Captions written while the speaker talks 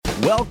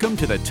Welcome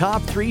to the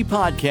Top 3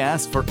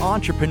 Podcast for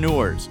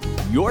Entrepreneurs,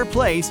 your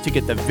place to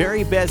get the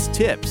very best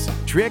tips,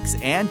 tricks,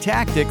 and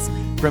tactics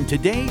from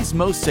today's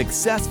most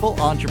successful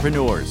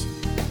entrepreneurs.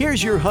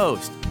 Here's your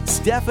host,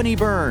 Stephanie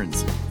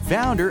Burns,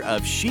 founder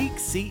of Chic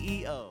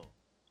CEO.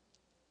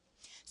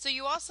 So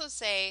you also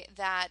say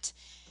that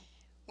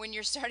when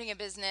you're starting a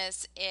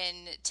business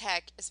in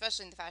tech,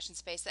 especially in the fashion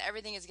space, that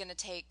everything is going to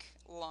take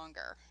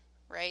longer,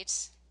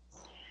 right?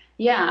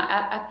 Yeah,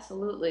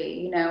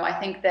 absolutely. I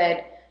think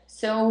that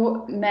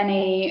so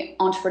many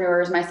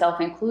entrepreneurs, myself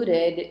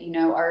included,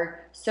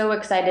 are so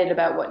excited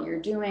about what you're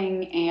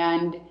doing,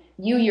 and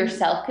you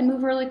yourself can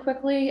move really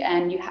quickly,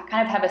 and you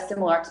kind of have a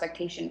similar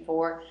expectation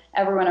for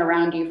everyone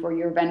around you, for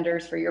your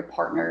vendors, for your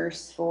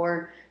partners,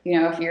 for,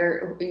 if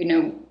you're,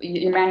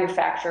 your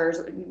manufacturers,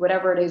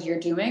 whatever it is you're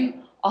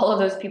doing, all of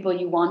those people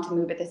you want to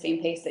move at the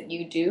same pace that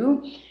you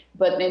do.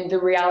 But then the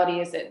reality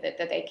is that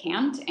they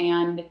can't.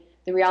 And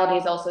the reality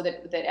is also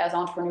that as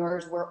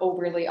entrepreneurs, we're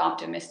overly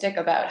optimistic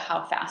about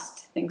how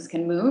fast things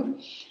can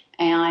move.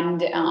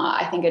 And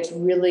I think it's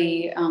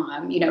really,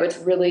 it's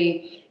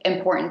really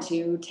important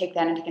to take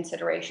that into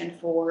consideration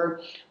for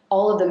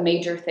all of the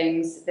major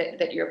things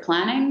that you're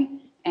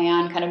planning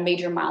and kind of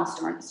major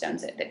milestones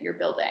that you're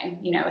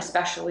building,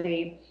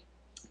 especially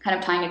kind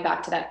of tying it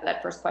back to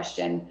that first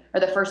question or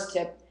the first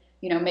tip,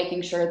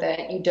 making sure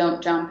that you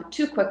don't jump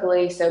too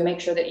quickly. So make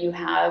sure that you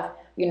have,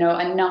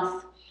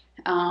 enough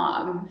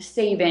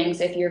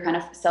savings if you're kind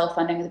of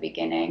self-funding at the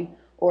beginning,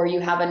 or you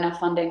have enough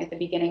funding at the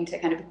beginning to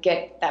kind of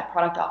get that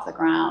product off the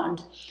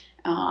ground,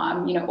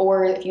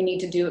 or if you need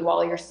to do it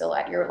while you're still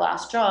at your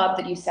last job,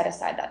 that you set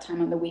aside that time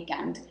on the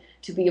weekend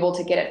to be able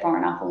to get it far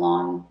enough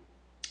along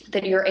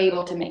that you're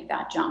able to make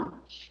that jump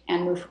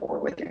and move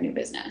forward with your new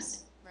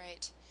business.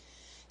 Right.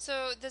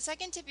 So the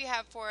second tip you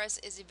have for us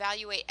is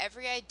evaluate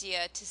every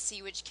idea to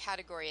see which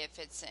category it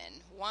fits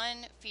in.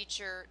 1,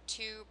 feature,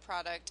 2,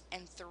 product,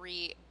 and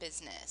 3,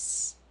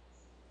 business.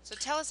 So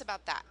tell us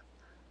about that.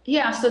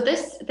 Yeah, so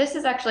this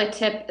is actually a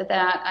tip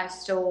that I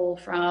stole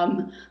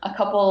from a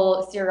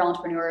couple serial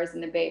entrepreneurs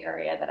in the Bay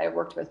Area that I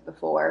worked with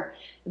before.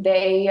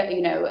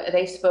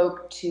 They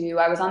spoke to,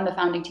 I was on the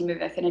founding team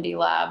of Affinity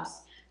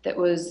Labs that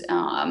was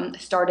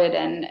started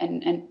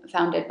and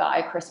founded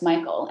by Chris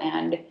Michael,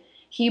 and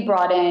he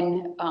brought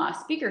in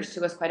speakers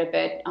to us quite a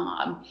bit.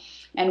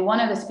 And one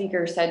of the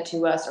speakers said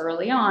to us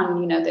early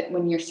on, that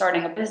when you're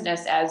starting a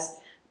business, as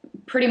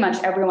pretty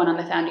much everyone on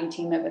the founding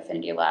team of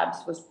Affinity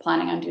Labs was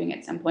planning on doing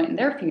at some point in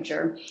their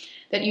future,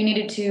 that you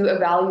needed to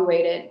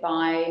evaluate it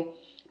by,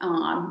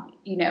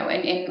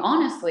 and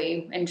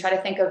honestly, and try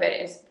to think of it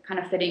as kind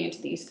of fitting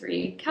into these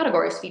 3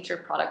 categories: feature,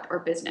 product, or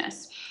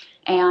business.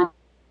 And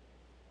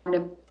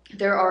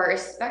there are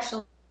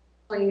especially,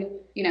 I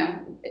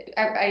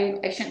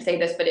shouldn't say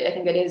this, but I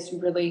think it is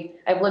really,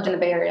 I've lived in the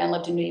Bay Area and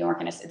lived in New York,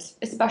 and it's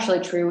especially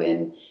true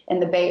in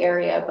the Bay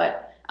Area,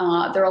 but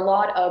there are a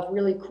lot of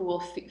really cool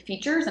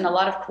features and a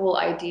lot of cool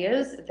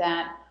ideas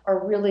that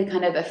are really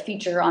kind of a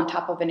feature on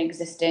top of an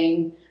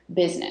existing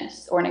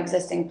business or an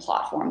existing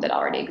platform that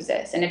already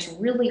exists. And it's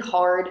really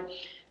hard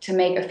to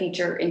make a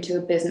feature into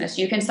a business.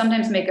 You can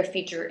sometimes make a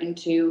feature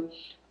into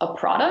a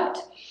product,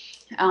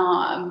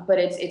 but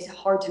it's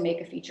hard to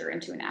make a feature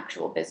into an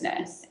actual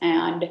business.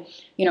 And,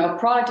 a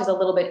product is a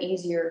little bit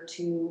easier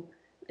to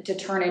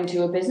turn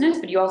into a business,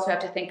 but you also have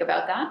to think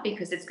about that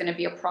because it's going to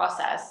be a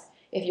process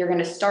if you're going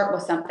to start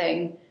with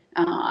something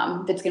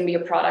that's going to be a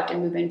product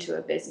and move into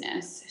a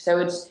business.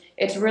 So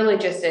it's really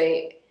just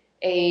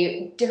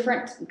a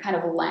different kind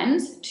of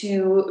lens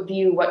to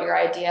view what your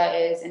idea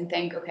is and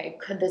think, okay,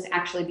 could this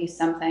actually be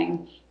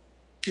something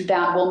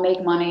that will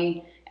make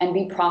money and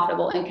be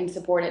profitable and can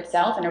support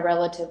itself in a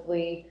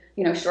relatively,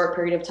 short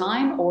period of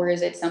time? Or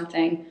is it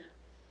something,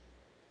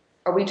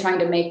 are we trying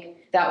to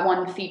make that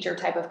one feature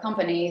type of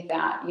company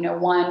that,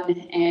 1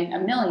 in a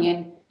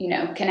million,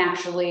 can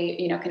actually,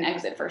 can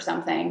exit for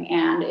something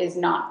and is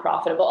not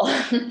profitable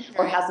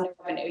or has no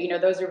revenue.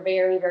 Those are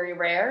very, very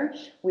rare.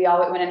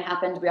 When it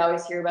happens, we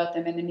always hear about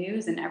them in the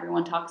news and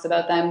everyone talks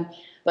about them,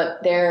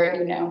 but they're,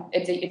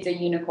 it's a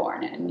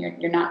unicorn, and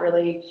you're not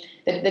really,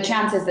 the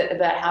chances that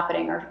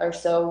happening are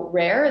so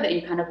rare that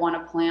you kind of want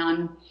to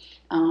plan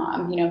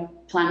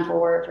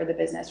for the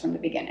business from the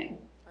beginning.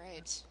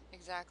 Right,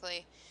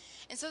 exactly.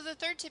 And so the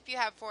third tip you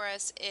have for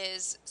us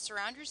is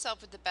surround yourself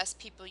with the best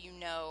people you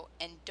know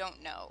and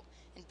don't know,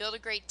 and build a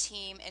great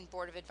team and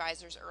board of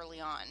advisors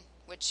early on,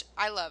 which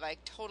I love. I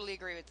totally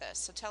agree with this.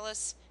 So tell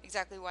us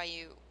exactly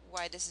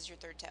why this is your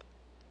third tip.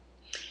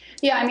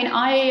 Yeah, I mean,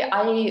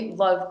 I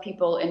love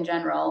people in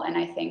general, and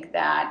I think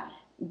that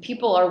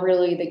people are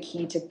really the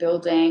key to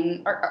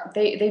building, or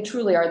they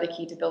truly are the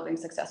key to building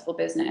successful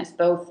business,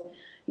 both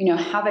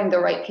having the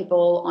right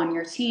people on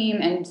your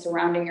team and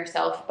surrounding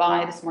yourself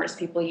by the smartest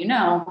people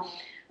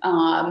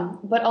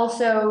but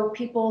also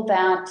people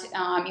that,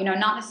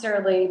 not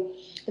necessarily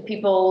the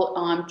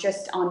people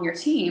just on your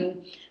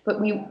team, but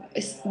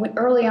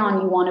early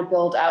on you want to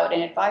build out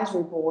an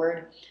advisory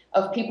board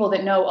of people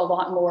that know a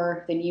lot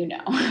more than you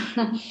know.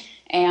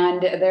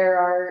 And there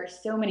are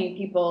so many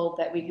people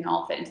that we can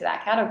all fit into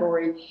that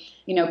category.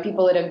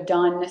 People that have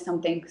done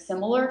something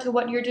similar to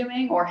what you're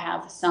doing or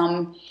have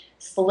some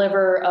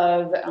sliver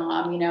of,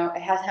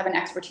 have an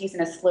expertise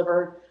in a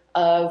sliver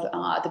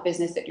of the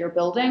business that you're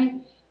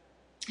building.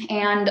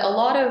 And there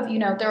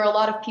are a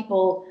lot of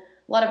people,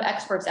 a lot of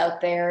experts out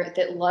there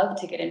that love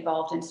to get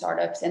involved in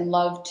startups and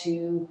love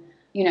to,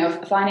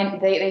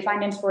 they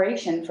find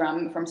inspiration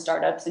from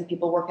startups and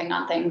people working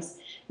on things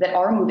that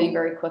are moving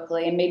very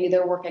quickly. And maybe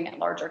they're working at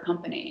larger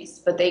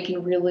companies, but they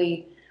can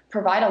really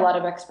provide a lot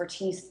of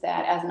expertise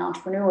that as an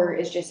entrepreneur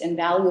is just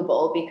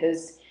invaluable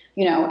because,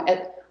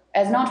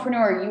 as an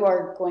entrepreneur, you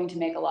are going to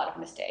make a lot of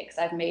mistakes.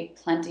 I've made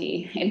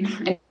plenty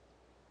in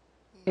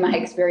my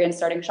experience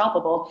starting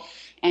Shoppable.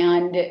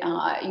 And,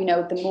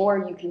 the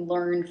more you can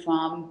learn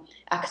from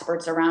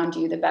experts around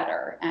you, the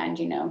better. And,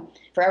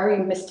 for every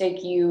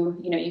mistake you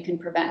can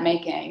prevent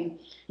making,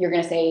 you're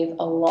going to save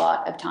a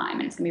lot of time,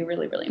 and it's going to be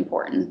really, really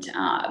important.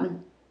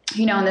 And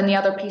then the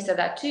other piece of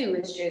that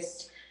too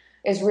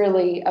is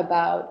really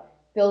about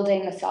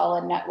building a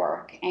solid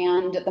network.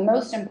 And the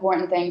most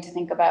important thing to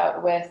think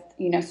about with,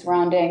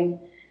 surrounding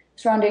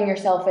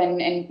yourself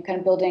and kind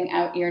of building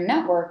out your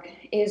network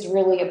is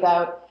really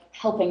about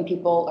helping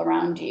people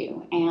around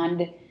you.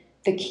 And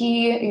the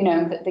key,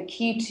 the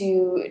key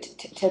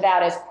to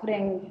that is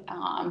putting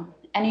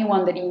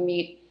anyone that you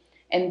meet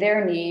and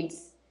their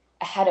needs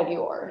ahead of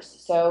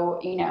yours.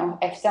 So,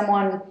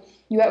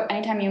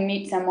 anytime you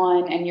meet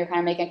someone and you're kind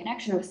of making a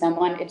connection with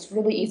someone, it's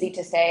really easy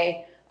to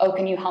say, oh,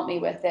 can you help me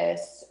with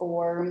this?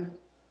 Or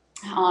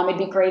it'd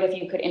be great if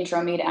you could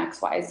intro me to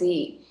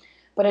XYZ.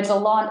 But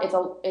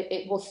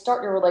it will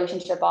start your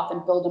relationship off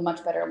and build a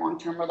much better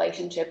long-term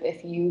relationship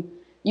if you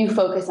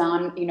focus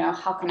on,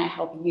 how can I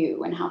help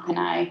you and how can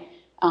I,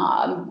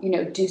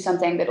 do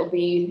something that'll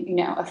be,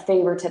 a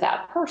favor to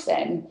that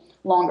person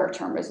longer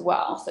term as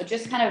well. So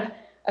just kind of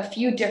a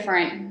few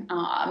different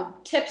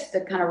tips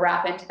that kind of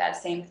wrap into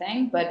that same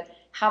thing, but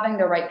having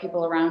the right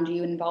people around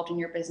you involved in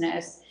your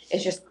business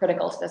is just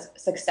critical to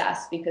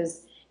success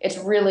because it's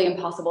really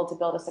impossible to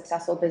build a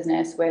successful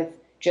business with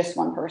just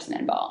one person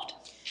involved.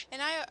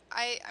 And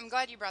I'm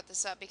glad you brought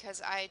this up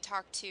because I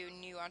talk to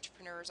new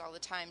entrepreneurs all the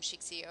time.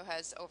 Chic CEO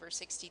has over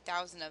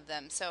 60,000 of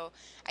them. So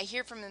I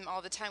hear from them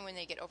all the time when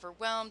they get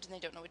overwhelmed and they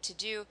don't know what to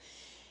do.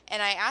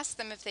 And I ask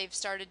them if they've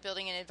started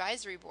building an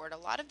advisory board. A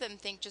lot of them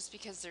think just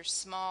because they're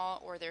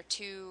small or they're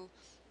too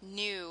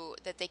new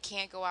that they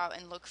can't go out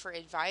and look for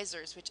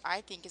advisors, which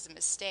I think is a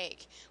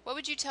mistake. What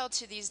would you tell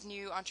to these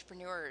new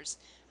entrepreneurs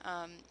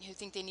who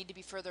think they need to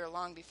be further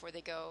along before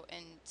they go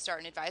and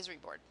start an advisory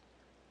board?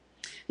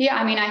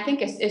 Yeah, I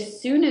think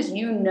as soon as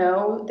you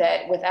know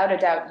that without a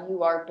doubt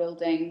you are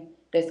building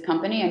this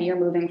company and you're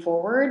moving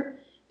forward,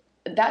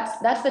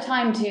 that's the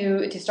time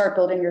to start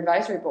building your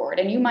advisory board.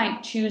 And you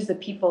might choose the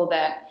people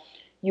that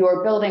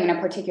you're building in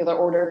a particular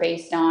order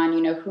based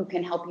on, who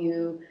can help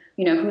you,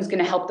 who's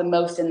going to help the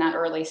most in that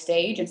early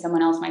stage, and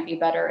someone else might be a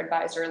better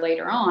advisor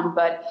later on.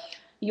 But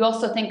you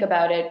also think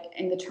about it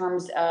in the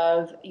terms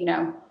of,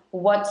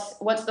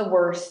 what's the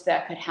worst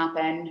that could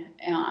happen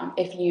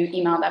if you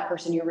email that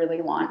person you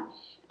really want.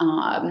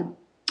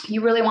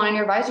 You really want on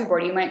your advisory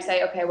board. You might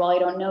say, okay, well, I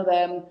don't know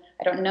them.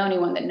 I don't know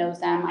anyone that knows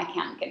them. I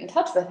can't get in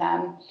touch with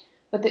them.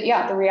 But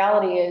the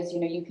reality is,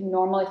 you can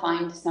normally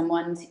find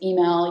someone's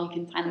email. You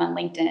can find them on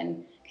LinkedIn.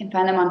 You can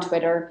find them on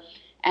Twitter.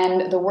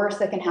 And the worst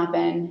that can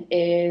happen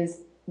is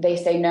they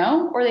say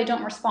no or they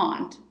don't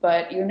respond.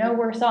 But you're no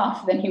worse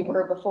off than you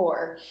were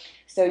before.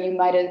 So you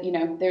might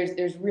have,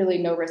 there's really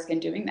no risk in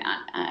doing that.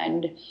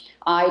 And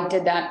I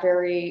did that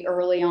very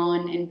early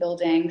on in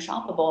building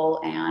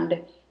Shoppable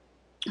and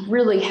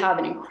really have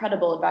an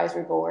incredible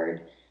advisory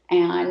board.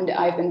 And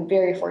I've been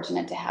very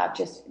fortunate to have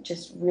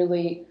just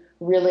really,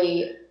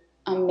 really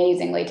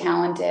amazingly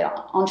talented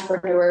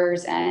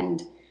entrepreneurs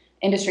and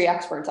industry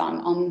experts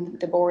on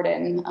the board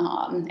and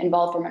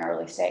involved from an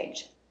early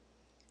stage.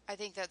 I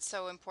think that's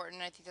so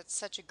important. I think that's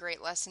such a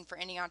great lesson for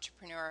any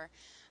entrepreneur.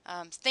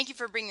 Thank you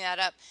for bringing that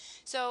up.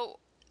 So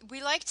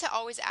we like to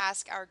always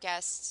ask our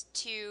guests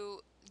to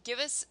give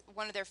us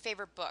one of their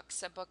favorite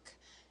books, a book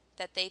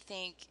that they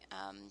think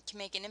can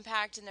make an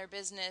impact in their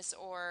business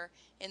or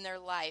in their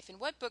life. And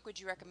what book would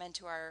you recommend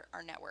to our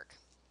network?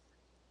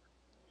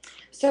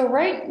 So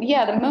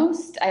the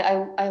most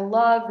I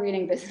love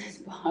reading business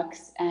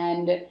books,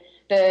 and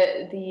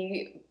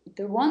the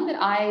one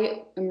that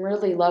I am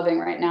really loving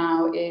right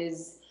now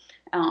is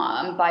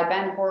by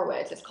Ben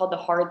Horowitz. It's called The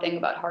Hard Thing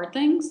About Hard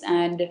Things,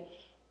 and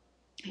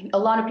a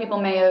lot of people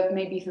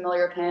may be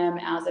familiar with him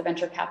as a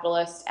venture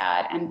capitalist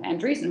at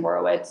Andreessen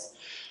Horowitz,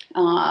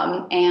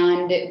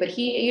 but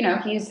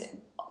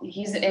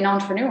he's an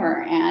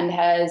entrepreneur and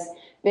has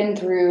been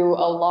through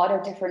a lot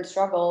of different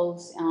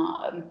struggles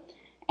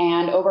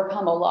and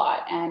overcome a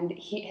lot. And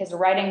his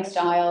writing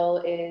style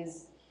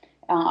is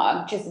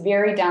just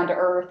very down to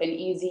earth and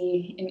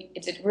easy. And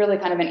it's really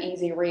kind of an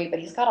easy read, but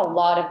he's got a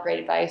lot of great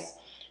advice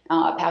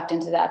packed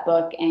into that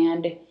book.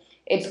 And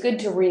it's good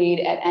to read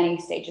at any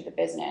stage of the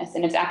business.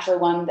 And it's actually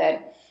one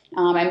that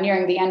I'm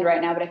nearing the end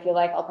right now, but I feel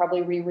like I'll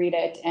probably reread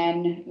it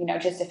in,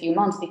 just a few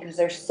months because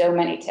there's so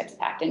many tips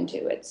packed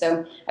into it.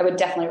 So I would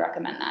definitely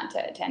recommend that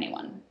to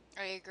anyone.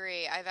 I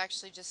agree. I've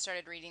actually just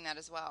started reading that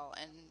as well,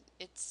 and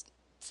it's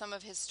some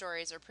of his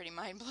stories are pretty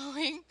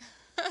mind-blowing.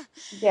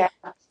 Yeah.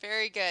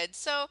 Very good.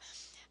 So,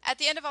 at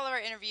the end of all of our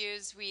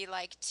interviews, we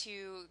like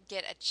to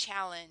get a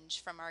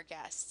challenge from our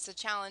guests, a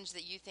challenge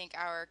that you think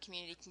our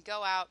community can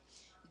go out,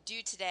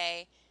 do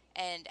today,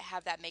 and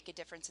have that make a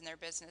difference in their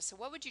business. So,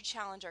 what would you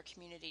challenge our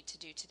community to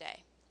do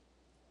today?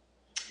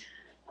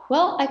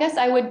 Well, I guess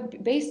I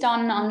would, based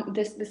on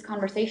this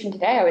conversation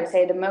today, I would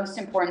say the most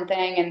important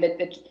thing and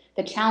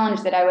the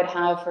challenge that I would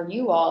have for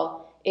you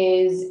all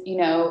is,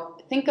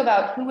 think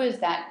about who is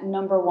that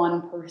number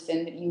one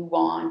person that you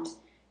want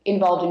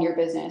involved in your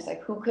business.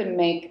 Like who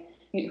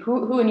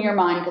in your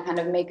mind could kind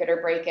of make it or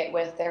break it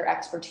with their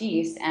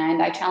expertise.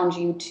 And I challenge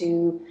you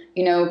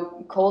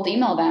to, cold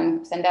email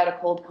them, send out a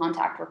cold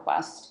contact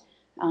request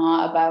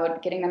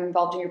about getting them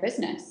involved in your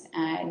business.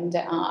 And,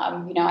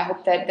 I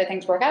hope that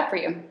things work out for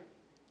you.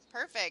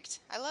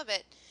 Perfect. I love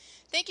it.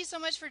 Thank you so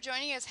much for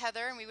joining us,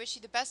 Heather, and we wish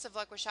you the best of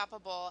luck with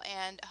Shoppable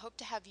and hope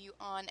to have you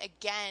on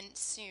again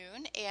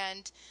soon.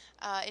 And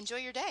enjoy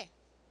your day.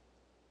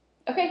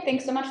 Okay,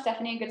 thanks so much,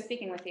 Stephanie. Good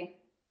speaking with you.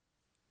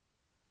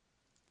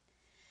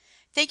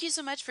 Thank you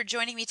so much for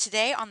joining me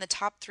today on the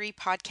Top 3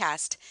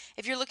 podcast.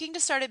 If you're looking to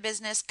start a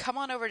business, come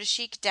on over to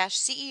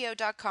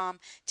chic-ceo.com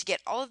to get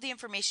all of the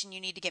information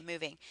you need to get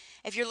moving.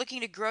 If you're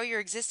looking to grow your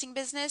existing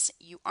business,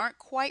 you aren't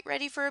quite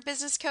ready for a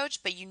business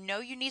coach, but you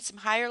know you need some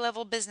higher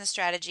level business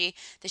strategy,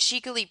 the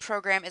Chic Elite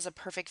program is a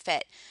perfect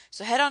fit.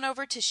 So head on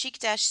over to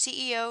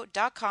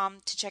chic-ceo.com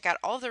to check out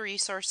all the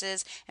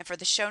resources and for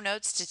the show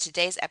notes to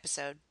today's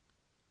episode.